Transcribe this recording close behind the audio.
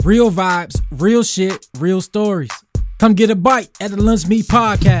Real vibes, real shit, real stories. Come get a bite at the Lunch Meat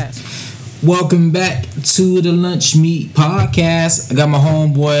Podcast. Welcome back to the Lunch Meat Podcast. I got my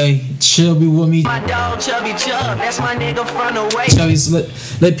homeboy Chubby with me. My dog Chubby Chub, that's my nigga from the way. Chubby,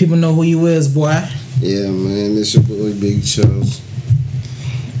 let people know who you is, boy. Yeah, man, this your boy Big Chubbs.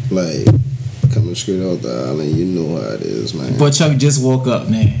 Like, coming straight off the island, you know how it is, man. Boy, Chubby just woke up,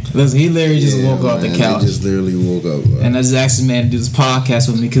 man. Listen, he literally just woke off the couch. He just literally woke up, bro. And I just asked him, man, to do this podcast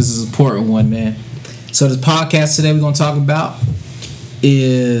with me because it's an important one, man. So this podcast today we're going to talk about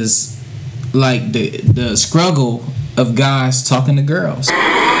is like the struggle of guys talking to girls.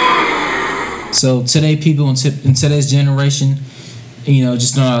 So today people in today's generation, you know,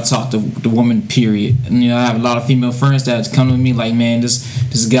 just don't know how to talk to the woman, period. And, you know, I have a lot of female friends that come to me like, man,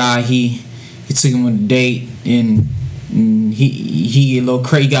 this guy, he took him on a date and he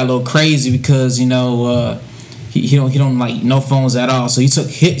got a little crazy because, you know, he don't like no phones at all. So he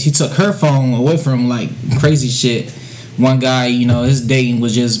took her phone away from him, like crazy shit. One guy, you know, his dating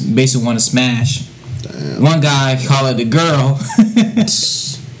was just basically want to smash. Damn. One guy called it the girl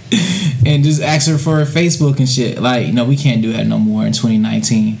and just asked her for her Facebook and shit. Like, you know, we can't do that no more in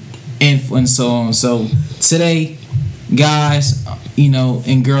 2019 and so on. So today, guys, you know,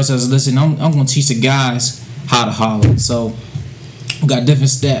 and girls that's listening, I'm gonna teach the guys how to holler. So we got different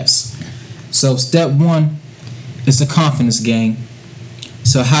steps. So step one is the confidence game.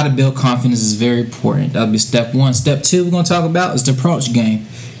 So how to build confidence is very important. That'll be step one. Step two we're going to talk about is the approach game.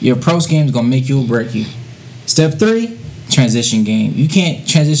 Your approach game is going to make you or break you. Step three, transition game. You can't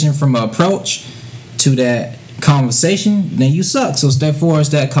transition from an approach to that conversation, then you suck. So step four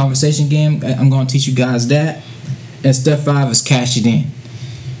is that conversation game. I'm going to teach you guys that. And step five is cash it in.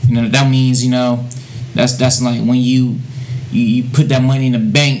 You know, that means, you know, that's like when you put that money in the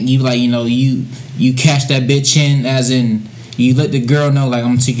bank, you like, you know, you cash that bitch in, as in you let the girl know, like,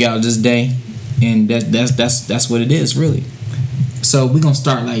 I'm gonna take you out this day, and that's what it is, really. So we're gonna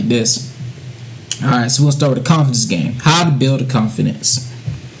start like this. All right, so we'll start with the confidence game. How to build a confidence.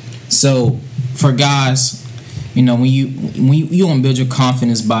 So for guys, you know, when you want to build your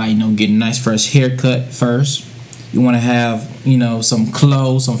confidence by, you know, getting a nice fresh haircut first. You want to have, you know, some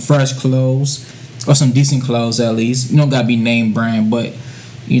clothes, some fresh clothes, or some decent clothes at least. You don't gotta be name brand, but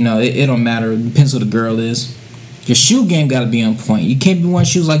you know, it don't matter. It depends who the girl is. Your shoe game gotta be on point. You can't be wearing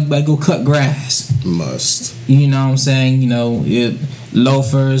shoes like you better go cut grass. Must. You know what I'm saying? You know,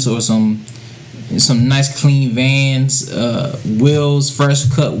 loafers or some nice clean Vans, wheels,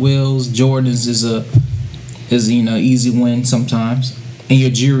 fresh cut wheels. Jordans is you know, easy win sometimes. And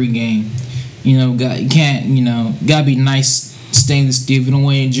your jewelry game. You know, gotta be nice stainless steel. If you don't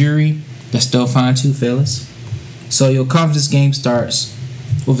wear your jewelry, that's still fine too, fellas. So your confidence game starts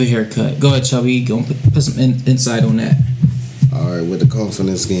with a haircut. Go ahead, Chubby. Go put some insight on that. Alright, with the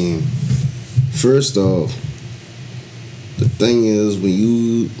confidence game. First off, the thing is when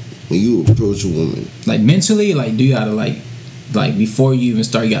you approach a woman, like mentally, like do you gotta like before you even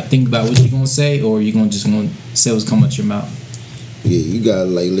start, you gotta think about what you're gonna say, or you gonna say what's coming out your mouth? Yeah, you gotta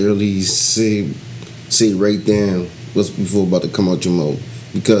like literally say right down what's before about to come out your mouth.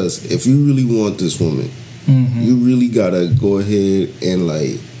 Because if you really want this woman, you really gotta go ahead and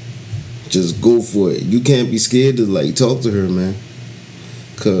like just go for it. You can't be scared to like talk to her, man.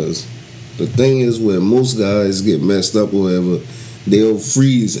 Cause the thing is, where most guys get messed up or whatever, they'll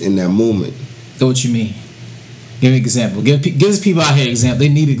freeze in that moment. What you mean? Give me an example. Give these people out here an example. They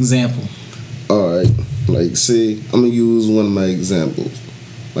need an example. Alright, like say I'm gonna use one of my examples.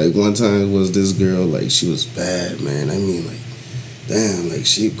 Like one time was this girl, like she was bad, man. I mean, like, damn, like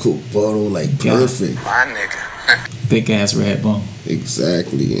she cook bottle like perfect. My nigga. Thick ass red bone.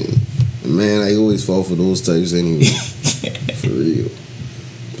 Exactly. And man, I always fall for those types anyway. For real.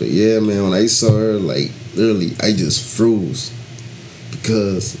 But yeah, man, when I saw her, like literally I just froze.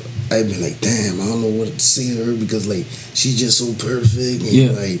 Because I've been like, damn, I don't know what to say to her because like she's just so perfect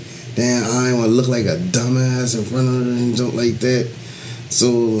and like, damn, I ain't wanna look like a dumbass in front of her and something like that. So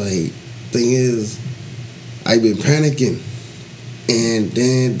like, thing is, I've been panicking. And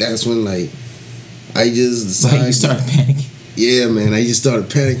then that's when like I just decided. Like you started panicking? Yeah, man. I just started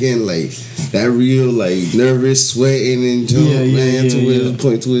panicking, like that real like nervous sweating and jump, man. To where the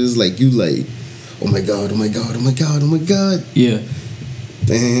point to where it's like you like, oh my god, oh my god, oh my god, oh my god. Yeah.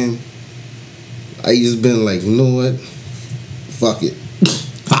 Then I just been like, you know what? Fuck it.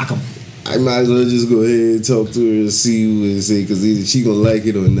 Fuck 'em. I might as well just go ahead and talk to her and see what it say, because either she gonna like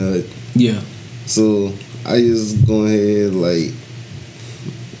it or not. Yeah. So I just go ahead, like,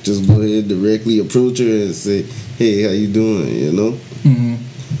 just go ahead directly approach her and say, hey, how you doing, you know? Mm-hmm.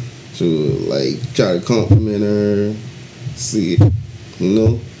 So, like, try to compliment her, see it, you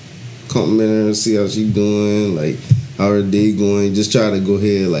know? compliment her and see how she doing, like how her day going. Just try to go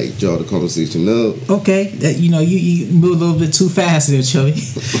ahead, like draw the conversation up. Okay, that, you move a little bit too fast there, Chubby.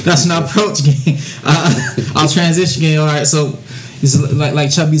 That's an approach game. I'll transition game. All right, so it's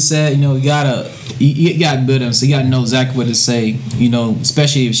like Chubby said, you gotta build them, so you gotta know exactly what to say.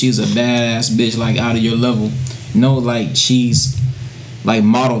 Especially if she's a badass bitch, like out of your level. Like she's like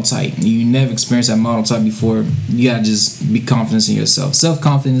model type. You never experienced that model type before. You gotta just be confident in yourself.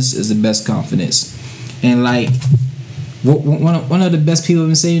 Self-confidence is the best confidence, and like one of the best people I've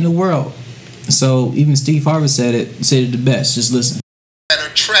been saying in the world. So even Steve Harvey said it the best. Just listen. That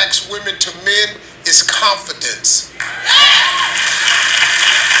attracts women to men is confidence.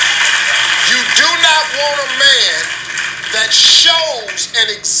 You do not want a man that shows and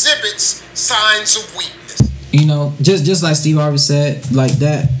exhibits signs of weakness. Just like Steve Harvey said, like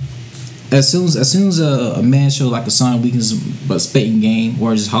that. As soon as a man show like a sign of weakness, but spitting game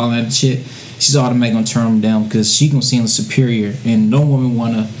or just hollering at the shit, she's automatically gonna turn him down because she gonna see him superior, and no woman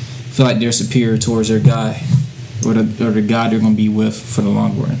wanna feel like they're superior towards their guy or the guy they're gonna be with for the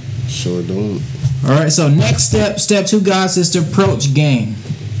long run. Sure don't. All right, so next step 2, guys, is the approach game.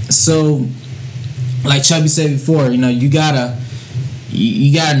 So, like Chubby said before, you gotta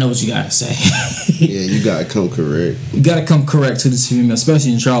know what you gotta say. Yeah, you gotta come correct. You gotta come correct to this female,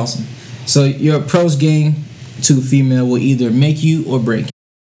 especially in Charleston. So your approach game to a female will either make you or break you.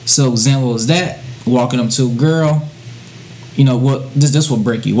 So example is that walking up to a girl, this will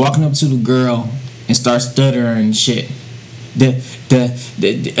break you. Walking up to the girl and start stuttering and shit. Shit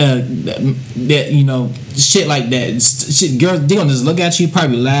like that. Shit, girls, they gonna just look at you,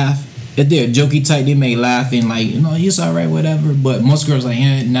 probably laugh. If they're a jokey type, they may laugh and like, he's alright, whatever. But most girls like,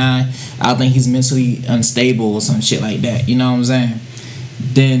 nah, I think he's mentally unstable or some shit like that. You know what I'm saying?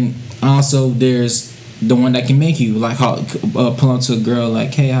 Then also there's the one that can make you like pull up to a girl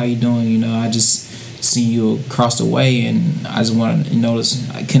like, hey, how you doing? I just seen you across the way and I just want to notice.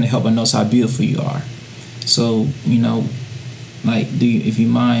 I couldn't help but notice how beautiful you are. So like, if you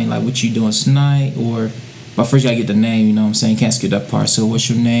mind, like, what you doing tonight? But first you gotta get the name, you know what I'm saying? You can't skip that part. So what's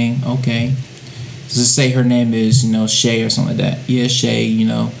your name? Okay. Just say her name is, Shay or something like that. Yeah, Shay, you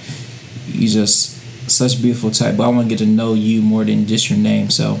just such a beautiful type. But I want to get to know you more than just your name.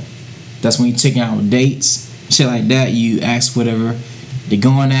 So that's when you're taking out dates, shit like that. You ask whatever they're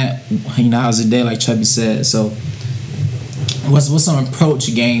going at, how's the day, like Chubby said. So what's some approach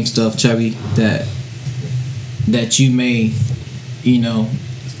game stuff, Chubby, that you may,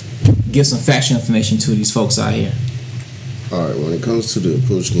 give some factual information to these folks out here? Alright, when it comes to the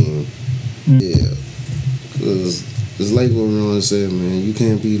approach game, yeah, because it's like what Ron said, man. You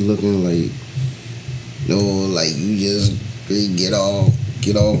can't be looking like, like you just get off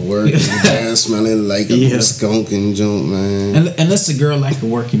work and smelling like a skunk and junk, man. Unless the girl like a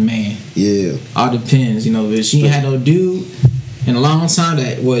working man. Yeah. All depends, if she ain't had no dude in a long time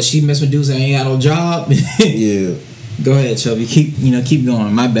she messed with dudes that ain't had no job. Yeah. Go ahead, Chubby. Keep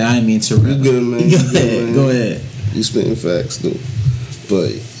going. My bad. I didn't mean to interrupt. You good, man. Go ahead. You spitting facts, though.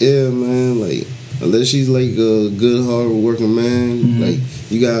 But yeah, man. Like, unless she's like a good, hard working man, like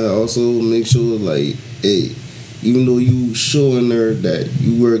you gotta also make sure, like, hey, even though you showing her that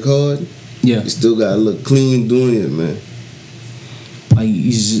you work hard, you still gotta look clean doing it, man. Like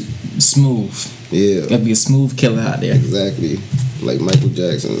you just smooth. Yeah. Gotta be a smooth killer out there. Exactly. Like Michael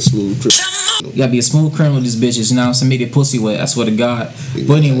Jackson, a smooth criminal. You gotta be a smooth criminal with these bitches, so make their pussy wet. I swear to God. Exactly.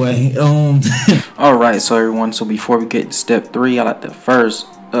 But anyway, alright, so everyone, so before we get to step 3, I like to first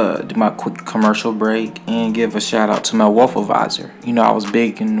do my quick commercial break and give a shout out to my wealth advisor. I was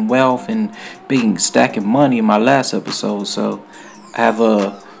big in wealth and big in stacking money in my last episode, so I have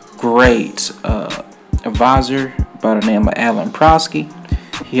a great advisor by the name of Alan Prosky.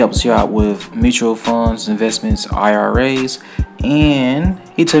 He helps you out with mutual funds, investments, IRAs, and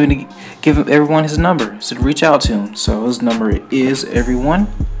he told me to give everyone his number, so to reach out to him. So his number is, everyone,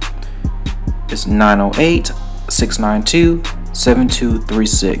 it's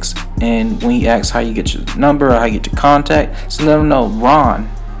 908-692-7236. And when he asks how you get your number or how you get your contact, so let him know Ron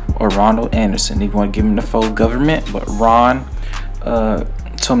or Ronald Anderson. If you want to give him the full government, but Ron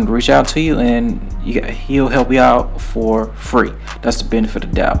told him to reach out to you, and he'll help you out for free. That's the benefit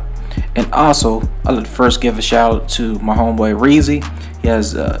of the doubt. And also, I'll first give a shout out to my homeboy Reezy. He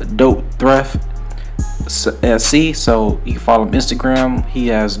has Dope Thrift SC, so you can follow him on Instagram. He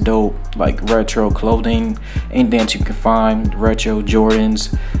has dope like retro clothing, anything that you can find, retro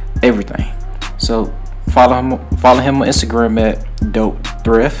Jordans, everything. So follow him on Instagram at Dope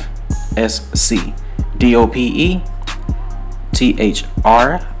Thrift SC, DOPETHRIFT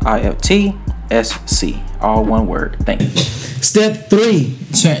SC. All one word. Thank you. Step 3,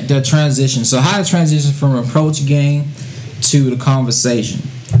 the transition. So how to transition from approach game to the conversation.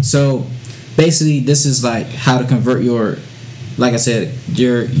 So basically, this is like how to convert your, like I said,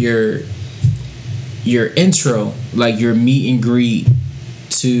 your intro, like your meet and greet,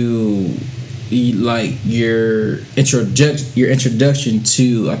 to like your introduction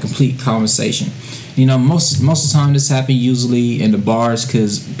to a complete conversation. You know, most of the time this happens usually in the bars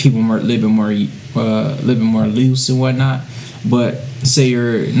because people are a little bit more loose and whatnot. But say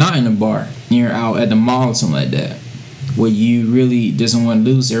you're not in the bar, you're out at the mall or something like that, where you really doesn't want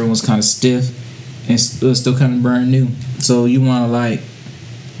to lose. Everyone's kind of stiff and still kind of brand new. So you want to, like,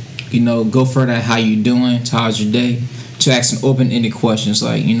 you know, go further at how you doing, to how's your day, to ask some open-ended questions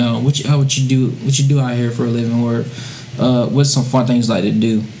like, you know, what you do out here for a living, or what's some fun things you like to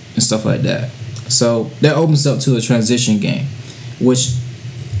do and stuff like that. So that opens up to a transition game, which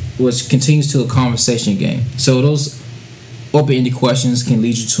continues to a conversation game. So those open-ended questions can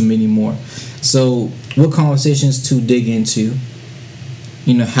lead you to many more. So what conversations to dig into,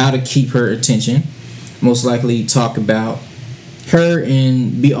 you know, how to keep her attention, most likely talk about her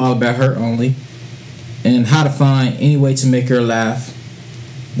and be all about her only, and how to find any way to make her laugh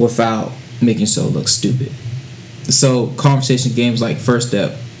without making so look stupid. So conversation games like first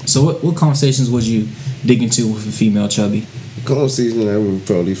step. So what conversations would you dig into with a female, Chubby? The conversation I would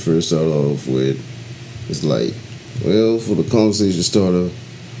probably first start off with is like, well, for the conversation starter,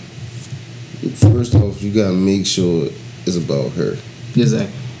 first off, you gotta make sure it's about her.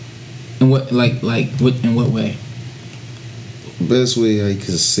 Exactly. And what, what in what way? The best way I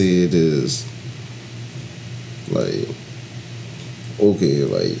could say it is like, okay,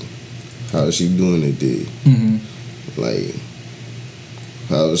 like, how's she doing today? Mm-hmm. Like,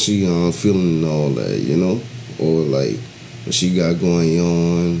 how's she feeling and all that, you know? Or like, what she got going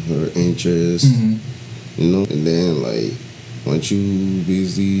on, her interests, mm-hmm. you know? And then, like, once you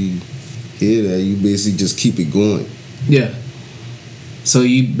basically hear that, you basically just keep it going. Yeah. So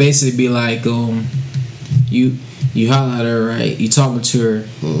you basically be like, you holler at her, right? You talking to her,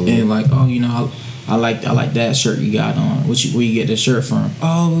 mm-hmm. and like, oh, you know, I like that shirt you got on. Where you get that shirt from?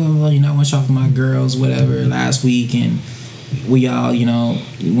 Oh, well, you know, I went shopping with my girls, whatever, last week, and we all, you know,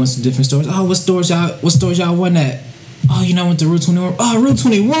 went to different stores. Oh, what stores y'all went at? Oh, you know, went to Route 21. Oh, Route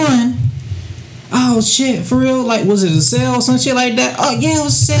 21. Oh shit, for real? Like, was it a sale or some shit like that? Oh yeah, it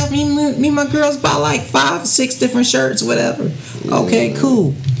was a sale. Me and my girls bought like 5 or 6 different shirts, whatever. Okay,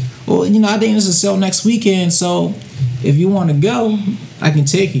 cool. Well, you know, I think it's a sale next weekend, so if you want to go, I can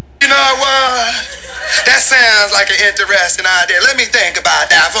take you. You know what? That sounds like an interesting idea. Let me think about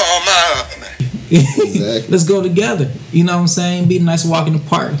that for a moment. Exactly. Let's go together. You know what I'm saying? Be a nice walk in the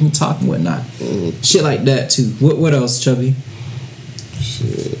park and talk and whatnot. Mm-hmm. Shit like that too. What else, Chubby?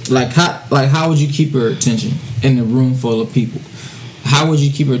 Shit. Like how would you keep her attention in a room full of people? How would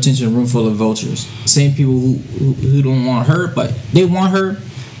you keep her attention in a room full of vultures? Same people who don't want her, but they want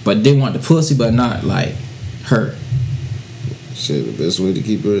the pussy, but not like her. Shit, the best way to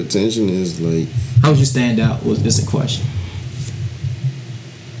keep her attention is like, how would you stand out? Was this a question?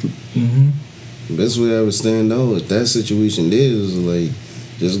 Mm-hmm. The best way I would stand out if that situation there is like,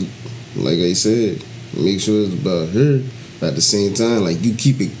 just like I said, make sure it's about her. But at the same time, like, you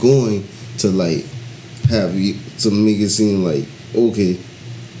keep it going to like have you to make it seem like, okay,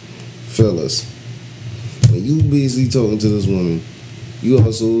 fellas, when you basically talking to this woman, you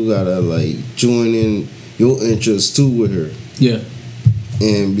also gotta like join in your interest too with her. Yeah.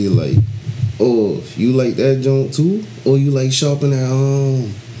 And be like, oh, you like that joint too? Or you like shopping at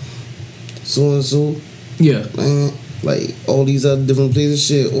so and so? Yeah. Man, like all these other different places,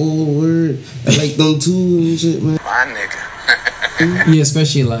 shit. Oh, word, I like them too and shit, man. My nigga. Yeah,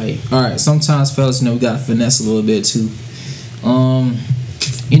 especially like, all right, sometimes fellas, you know, we gotta finesse a little bit too.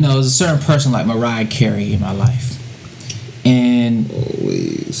 You know, there's a certain person like Mariah Carey in my life, and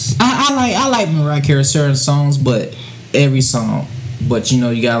always I like Mariah Carey certain songs, but every song. But you know,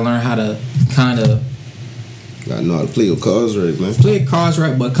 you gotta learn how to kind of. I know how to play your cards right, man. Play your cards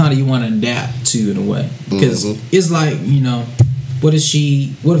right, but kind of you want to adapt to in a way, because it's like, you know, what if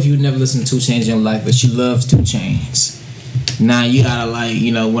you never listened to 2 Chainz in your life, but she loves 2 Chainz. Now you gotta, like,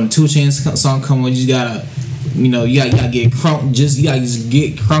 you know, when the 2 Chainz song come on, you gotta, you know, you gotta get crunk. You gotta just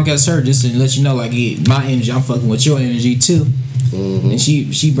get crunk as her, just to let you know, like, yeah, my energy, I'm fucking with your energy too, and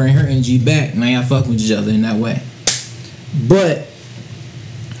she bring her energy back. Now y'all fucking with each other in that way. But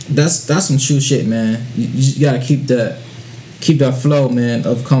that's some true shit, man. You just gotta keep that flow, man,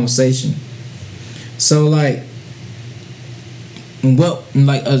 of conversation. So like, one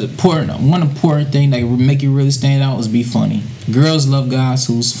important thing that would make you really stand out is be funny. Girls love guys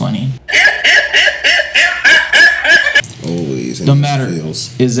who's funny. and Don't it matter.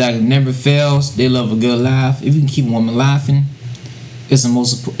 fails. Exactly. Never fails. They love a good laugh. If you can keep a woman laughing, it's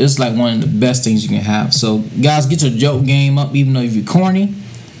like one of the best things you can have. So guys, get your joke game up. Even though if you're corny,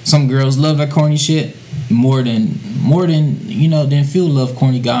 some girls love that corny shit more than than feel love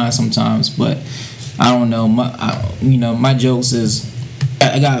corny guys sometimes. But I don't know. My jokes is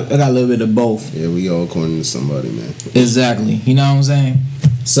I got a little bit of both. Yeah, we all corny to somebody, man. Exactly. You know what I'm saying?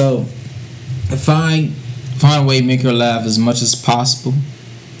 So find a way to make her laugh as much as possible.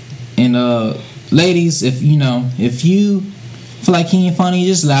 And ladies, if you feel like he ain't funny,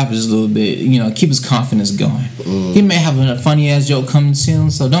 just laugh just a little bit. Keep his confidence going. He may have a funny ass joke coming soon,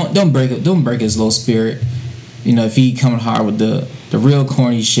 so don't break his low spirit. If he coming hard with the real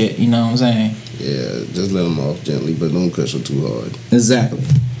corny shit, you know what I'm saying? Yeah, just let him off gently, but don't crush him too hard. Exactly.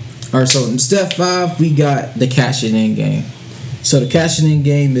 All right, so in step 5, we got the cash it in game. So the cash it in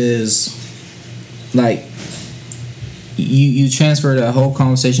game is like you transfer that whole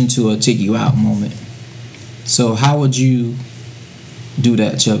conversation to a take you out moment. So how would you do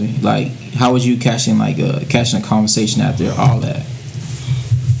that, Chubby? Like, how would you cash in a conversation after all that?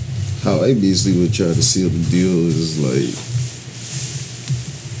 How I basically would try to seal the deal is like,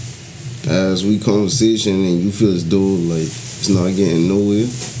 as we conversation and you feel as though like it's not getting nowhere,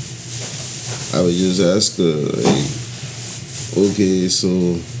 I would just ask her, like, okay, so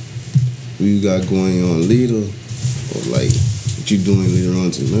what you got going on later? Or like, what you doing later on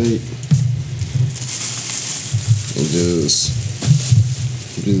tonight? And just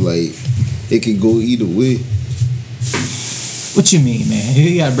be like, it could go either way. What you mean, man?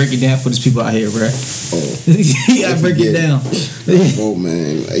 You gotta break it down for these people out here, bro. Oh, you gotta break it down. Oh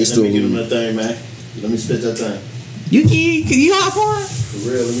man, I used to. Let me give him that thing, man. Let me spit that thing. You hop on? For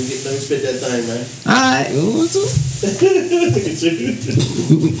real, let me spit that thing, man. All right. You want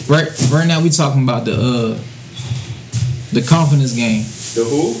to? Right now we talking about the confidence game. The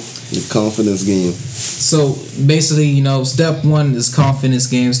who? The confidence game. So basically, step 1 is confidence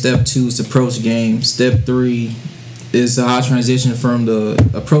game. Step 2 is approach game. Step 3 is the high transition from the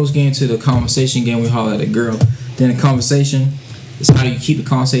approach game to the conversation game. We holler at a girl. Then the conversation is how do you keep the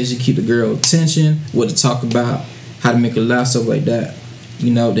conversation, keep the girl attention, what to talk about, how to make her laugh, stuff like that.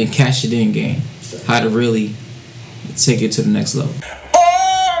 Then cash it in game. How to really take it to the next level.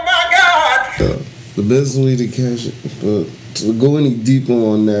 Oh my God! The best way to cash it, but to go any deeper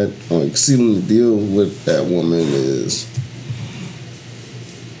on that, like sealing the deal with that woman is,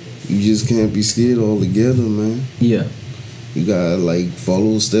 you just can't be scared altogether, man. Yeah. You gotta like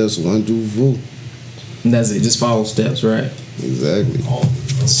follow steps 1 through 4. And that's it. Just follow steps, right? Exactly.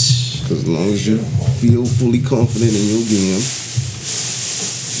 Because as long as you feel fully confident in your game,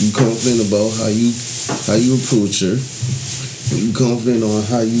 you confident about how you approach her, you confident on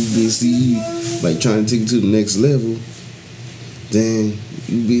how you basically like trying to take it to the next level, then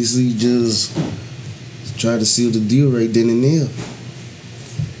you basically just try to seal the deal right then and there.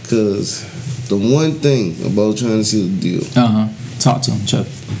 Because the one thing about trying to seal the deal, talk to him, Chuck.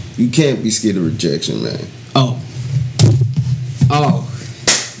 you can't be scared of rejection, man. Oh,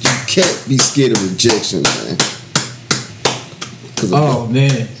 You can't be scared of rejection, man.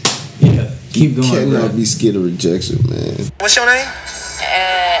 Man, yeah. Keep going, Cannot bro. be scared of rejection, man. What's your name?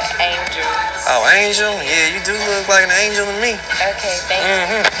 Angel. Oh, Angel? Yeah, you do look like an angel to me. Okay, thank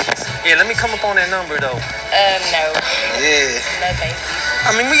you. Yeah, let me come up on that number, though. No. Yeah. No, thank you.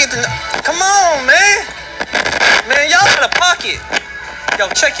 I mean, we get to... Come on, man. Man, y'all out of pocket. Yo,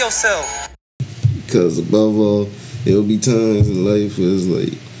 check yourself. Because above all, there will be times in life where it's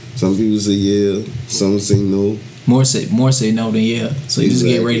like, some people say yeah, some say no. More say no than yeah. So you just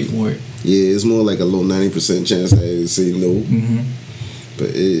get ready for it. Yeah, it's more like a low 90% chance that I say no. Mm-hmm.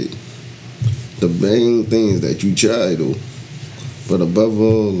 But the main thing is that you try, though. But above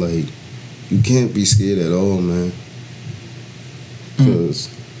all, like, you can't be scared at all, man. Because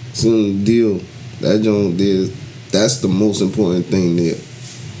soon the deal, that joint there, that's the most important thing there.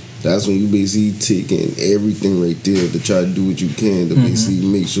 That's when you basically taking everything right there to try to do what you can to basically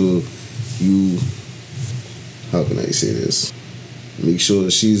make sure you, how can I say this? Make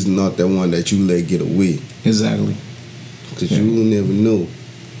sure she's not the one that you let get away. Exactly. Because you will never know.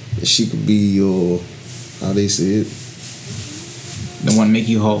 And she could be your, how they say it? They want to make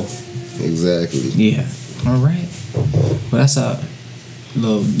you whole. Exactly. Yeah. All right. Well, that's a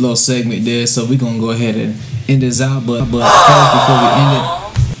little segment there. So we're going to go ahead and end this out. But first, before we end it,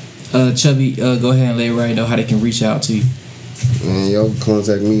 Chubby, go ahead and lay right know how they can reach out to you. Man, y'all can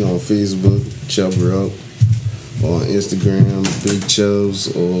contact me on Facebook, Chubber Up, or on Instagram, Big Chubbs,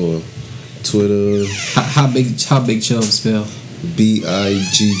 or Twitter. How big Chubb spell?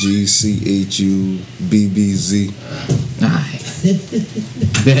 BIGGCHUBBZ. Alright.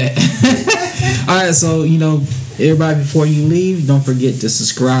 Bet. All right, so everybody, before you leave, don't forget to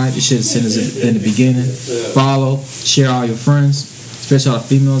subscribe. You should have seen us in the beginning. Follow, share all your friends, especially all the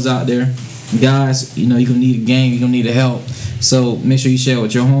females out there. Guys, you're gonna need a gang. You're gonna need a help. So make sure you share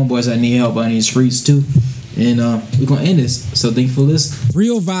with your homeboys that need help out in these streets too. And we're gonna end this. So thank you for listening.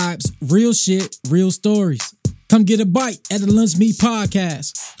 Real vibes, real shit, real stories. Come get a bite at the Lunch Meat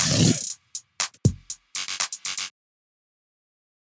Podcast.